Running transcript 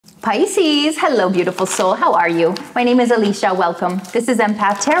Pisces, hello beautiful soul, how are you? My name is Alicia, welcome. This is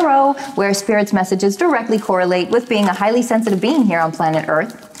Empath Tarot, where Spirit's messages directly correlate with being a highly sensitive being here on planet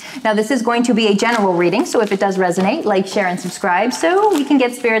Earth. Now this is going to be a general reading, so if it does resonate, like, share, and subscribe so we can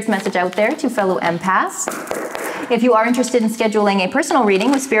get Spirit's message out there to fellow empaths. If you are interested in scheduling a personal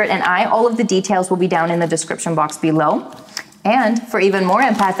reading with Spirit and I, all of the details will be down in the description box below. And for even more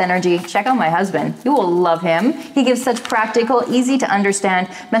empath energy, check out my husband. You will love him. He gives such practical, easy to understand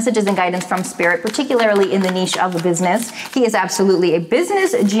messages and guidance from Spirit, particularly in the niche of the business. He is absolutely a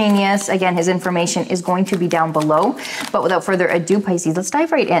business genius. Again, his information is going to be down below. But without further ado, Pisces, let's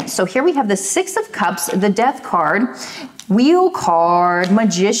dive right in. So here we have the Six of Cups, the Death card, Wheel card,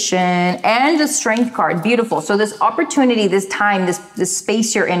 Magician, and the Strength card. Beautiful. So this opportunity, this time, this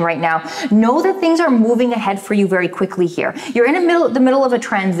space you're in right now, know that things are moving ahead for you very quickly here. You're in the middle of a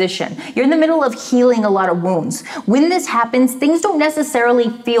transition. You're in the middle of healing a lot of wounds. When this happens, things don't necessarily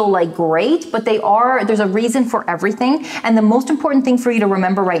feel like great, but there's a reason for everything. And the most important thing for you to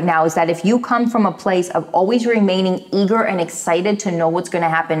remember right now is that if you come from a place of always remaining eager and excited to know what's going to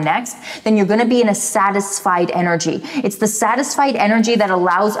happen next, then you're going to be in a satisfied energy. It's the satisfied energy that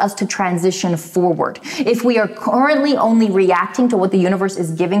allows us to transition forward. If we are currently only reacting to what the universe is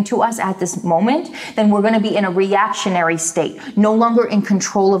giving to us at this moment, then we're going to be in a reactionary state, no longer in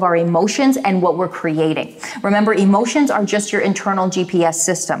control of our emotions and what we're creating. Remember, emotions are just your internal GPS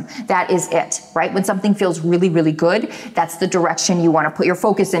system. That is it, right? When something feels really, really good, that's the direction you want to put your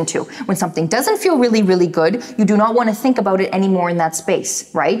focus into. When something doesn't feel really, really good, you do not want to think about it anymore in that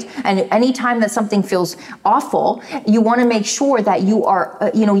space, right? And anytime that something feels awful, you want to make sure that you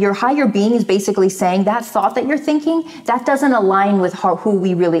are, your higher being is basically saying that thought that you're thinking, that doesn't align with who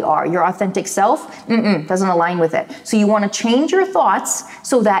we really are. Your authentic self, doesn't align with it. So you want to change your thoughts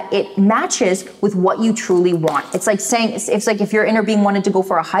so that it matches with what you truly want. It's like saying, it's like if your inner being wanted to go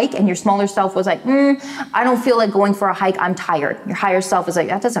for a hike and your smaller self was like, I don't feel like going for a hike, I'm tired. Your higher self is like,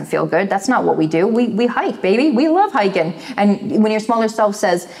 that doesn't feel good. That's not what we do. We hike, baby. We love hiking. And when your smaller self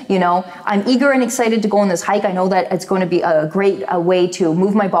says, I'm eager and excited to go on this hike, I know that it's going to be a great way to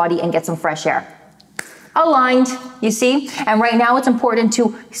move my body and get some fresh air. Aligned, you see? And right now it's important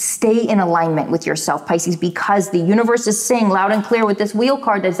to stay in alignment with yourself, Pisces, because the universe is saying loud and clear with this Wheel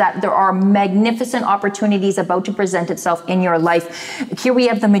card is that there are magnificent opportunities about to present itself in your life. Here we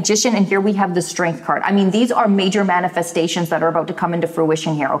have the Magician and here we have the Strength card. I mean, these are major manifestations that are about to come into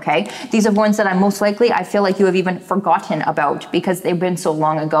fruition here, okay? These are ones that I feel like you have even forgotten about because they've been so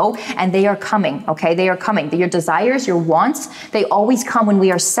long ago, and they are coming, okay? They are coming. Your desires, your wants, they always come when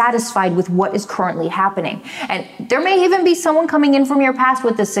we are satisfied with what is currently happening. And there may even be someone coming in from your past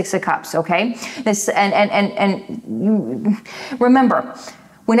with the Six of Cups, okay? This and you remember,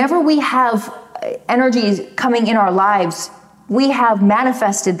 whenever we have energies coming in our lives, we have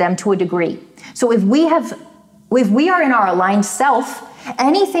manifested them to a degree. So if we are in our aligned self,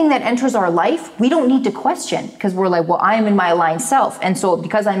 anything that enters our life, we don't need to question because we're like, well, I am in my aligned self. And so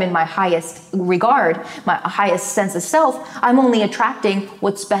because I'm in my highest regard, my highest sense of self, I'm only attracting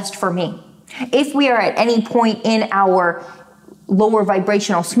what's best for me. If we are at any point in our lower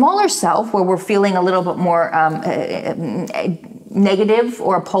vibrational, smaller self, where we're feeling a little bit more negative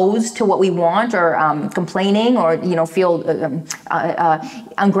or opposed to what we want, or complaining, or feel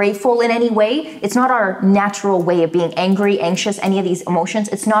ungrateful in any way, it's not our natural way of being angry, anxious, any of these emotions.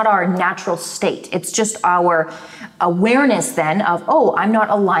 It's not our natural state. It's just our awareness then of, oh, I'm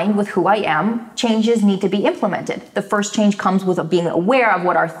not aligned with who I am. Changes need to be implemented. The first change comes with being aware of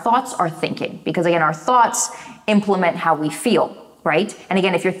what our thoughts are thinking, because again, our thoughts implement how we feel. Right? And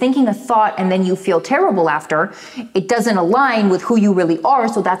again, if you're thinking a thought and then you feel terrible after, it doesn't align with who you really are.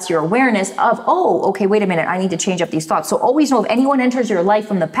 So that's your awareness of, oh, okay, wait a minute, I need to change up these thoughts. So always know if anyone enters your life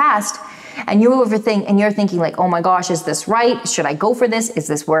from the past and you're thinking like, oh my gosh, is this right? Should I go for this? Is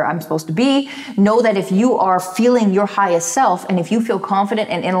this where I'm supposed to be? Know that if you are feeling your highest self, and if you feel confident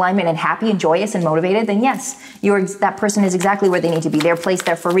and in alignment and happy and joyous and motivated, then yes, that person is exactly where they need to be. They're placed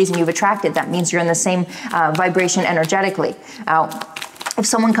there for a reason. You've attracted that. Means you're in the same vibration energetically. If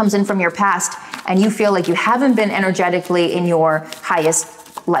someone comes in from your past and you feel like you haven't been energetically in your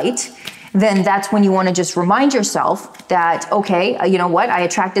highest light, then that's when you want to just remind yourself that, okay, you know what? I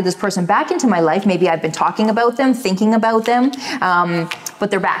attracted this person back into my life. Maybe I've been talking about them, thinking about them, but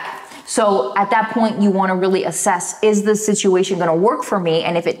they're back. So at that point, you want to really assess, is this situation going to work for me?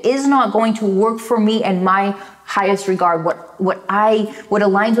 And if it is not going to work for me and my highest regard, what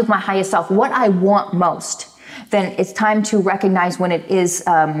aligns with my highest self, what I want most, then it's time to recognize when it is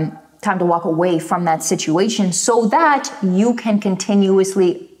time to walk away from that situation so that you can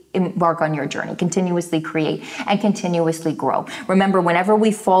continuously embark on your journey, continuously create and continuously grow. Remember, whenever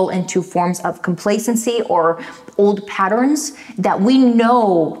we fall into forms of complacency or old patterns that we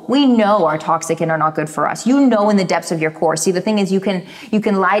know are toxic and are not good for us, you know, in the depths of your core. See, the thing is, you can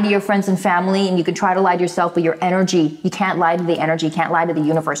lie to your friends and family, and you can try to lie to yourself, but your energy, you can't lie to the energy, you can't lie to the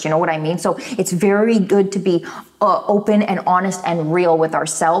universe. You know what I mean? So it's very good to be open and honest and real with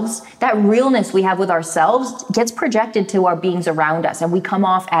ourselves. That realness we have with ourselves gets projected to our beings around us, and we come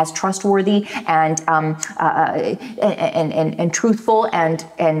off as trustworthy and truthful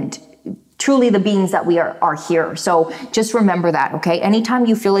and truly the beings that we are here. So just remember that, okay? Anytime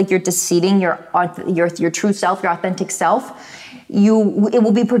you feel like you're deceiving your true self, your authentic self, it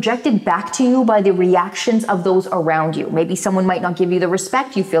will be projected back to you by the reactions of those around you. Maybe someone might not give you the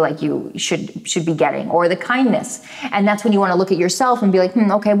respect you feel like you should be getting, or the kindness. And that's when you want to look at yourself and be like,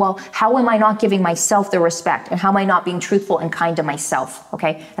 okay, well, how am I not giving myself the respect? And how am I not being truthful and kind to myself?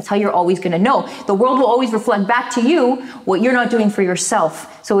 Okay, that's how you're always going to know. The world will always reflect back to you what you're not doing for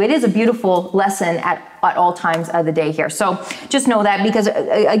yourself. So it is a beautiful lesson at all times of the day here. So just know that, because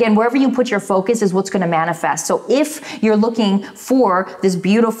again, wherever you put your focus is what's going to manifest. So if you're looking for this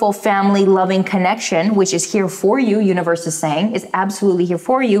beautiful family loving connection, which is here for you, universe is saying, is absolutely here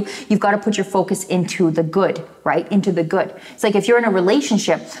for you, you've got to put your focus into the good, right? Into the good. It's like if you're in a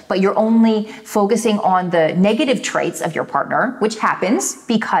relationship, but you're only focusing on the negative traits of your partner, which happens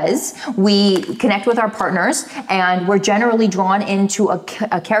because we connect with our partners and we're generally drawn into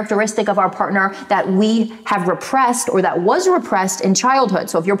a characteristic of our partner that we have repressed, or that was repressed in childhood.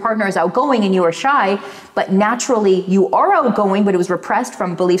 So if your partner is outgoing and you are shy, but naturally you are outgoing, but it was repressed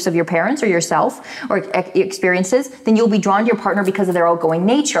from beliefs of your parents or yourself or experiences, then you'll be drawn to your partner because of their outgoing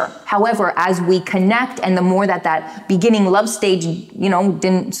nature. However, as we connect, and the more that beginning love stage,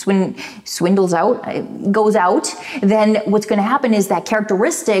 swindles out, goes out, then what's going to happen is that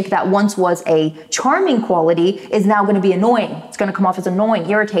characteristic that once was a charming quality is now going to be annoying. It's going to come off as annoying,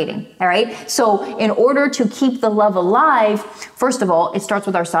 irritating. All right. So in order to keep the love alive, first of all, it starts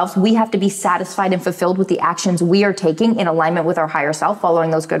with ourselves. We have to be satisfied and fulfilled with the actions we are taking in alignment with our higher self, following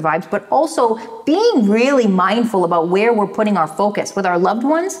those good vibes, but also being really mindful about where we're putting our focus with our loved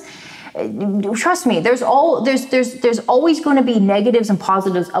ones. Trust me, there's always going to be negatives and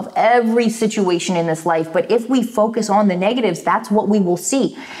positives of every situation in this life. But if we focus on the negatives, that's what we will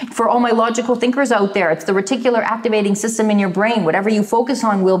see. For all my logical thinkers out there, it's the reticular activating system in your brain. Whatever you focus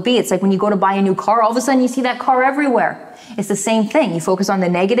on will be. It's like when you go to buy a new car, all of a sudden you see that car everywhere. It's the same thing. You focus on the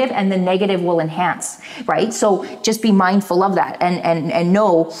negative and the negative will enhance, right? So just be mindful of that and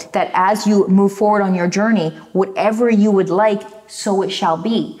know that as you move forward on your journey, whatever you would like, so it shall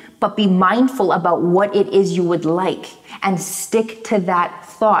be. But be mindful about what it is you would like and stick to that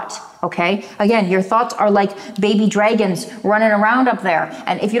thought. Okay. Again, your thoughts are like baby dragons running around up there.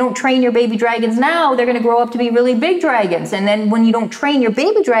 And if you don't train your baby dragons now, they're going to grow up to be really big dragons. And then when you don't train your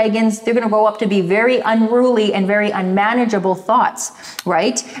baby dragons, they're going to grow up to be very unruly and very unmanageable thoughts.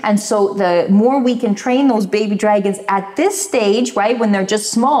 Right. And so the more we can train those baby dragons at this stage, right, when they're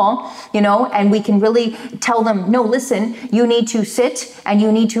just small, and we can really tell them, no, listen, you need to sit and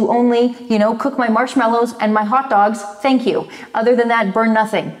you need to only, cook my marshmallows and my hot dogs. Thank you. Other than that, burn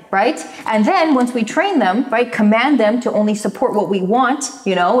nothing. Right? And then once we train them, right, command them to only support what we want,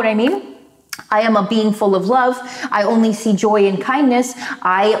 you know what I mean? I am a being full of love. I only see joy and kindness.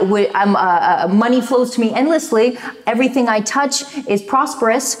 Money flows to me endlessly. Everything I touch is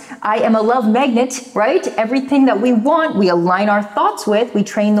prosperous. I am a love magnet, right? Everything that we want, we align our thoughts with. We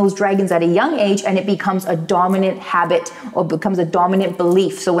train those dragons at a young age, and it becomes a dominant habit or becomes a dominant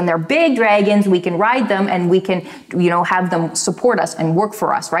belief. So when they're big dragons, we can ride them and we can, have them support us and work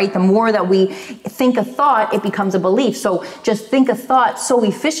for us, right? The more that we think a thought, it becomes a belief. So just think a thought so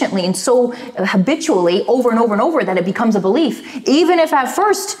efficiently and so habitually over and over and over that it becomes a belief. Even if at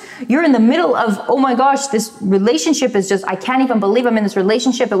first you're in the middle of, oh my gosh, this relationship is just, I can't even believe I'm in this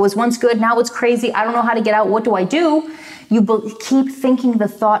relationship. It was once good. Now it's crazy. I don't know how to get out. What do I do? You keep thinking the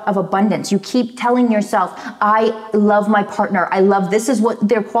thought of abundance. You keep telling yourself, I love my partner. I love this is what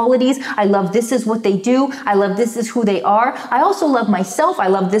their qualities. I love this is what they do. I love this is who they are. I also love myself. I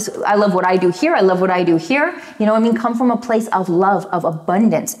love this. I love what I do here. I love what I do here. Come from a place of love, of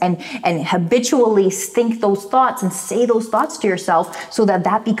abundance, and habitually think those thoughts and say those thoughts to yourself so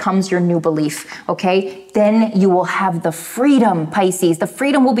that becomes your new belief. Okay. Then you will have the freedom, Pisces. The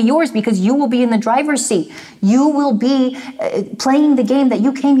freedom will be yours because you will be in the driver's seat. You will be playing the game that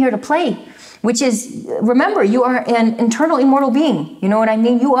you came here to play, which is, remember, you are an eternal, immortal being. You know what I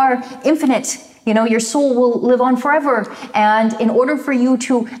mean? You are infinite. You know, your soul will live on forever. And in order for you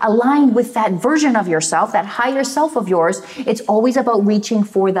to align with that version of yourself, that higher self of yours, it's always about reaching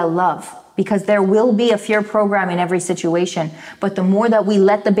for the love. Because there will be a fear program in every situation. But the more that we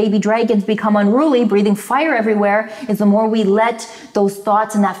let the baby dragons become unruly, breathing fire everywhere, is the more we let those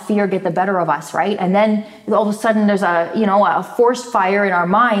thoughts and that fear get the better of us, right? And then all of a sudden there's a forced fire in our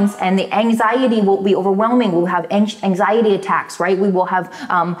minds, and the anxiety will be overwhelming. We'll have anxiety attacks, right? We will have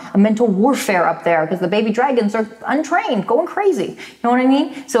a mental warfare up there because the baby dragons are untrained, going crazy. You know what I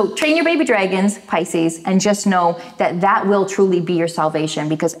mean? So train your baby dragons, Pisces, and just know that that will truly be your salvation,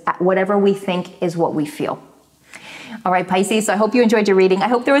 because whatever we think is what we feel. All right, Pisces, so I hope you enjoyed your reading. I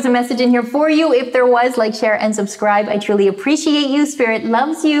hope there was a message in here for you. If there was, like, share, and subscribe. I truly appreciate you. Spirit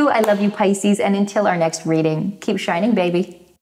loves you. I love you, Pisces. And until our next reading, keep shining, baby.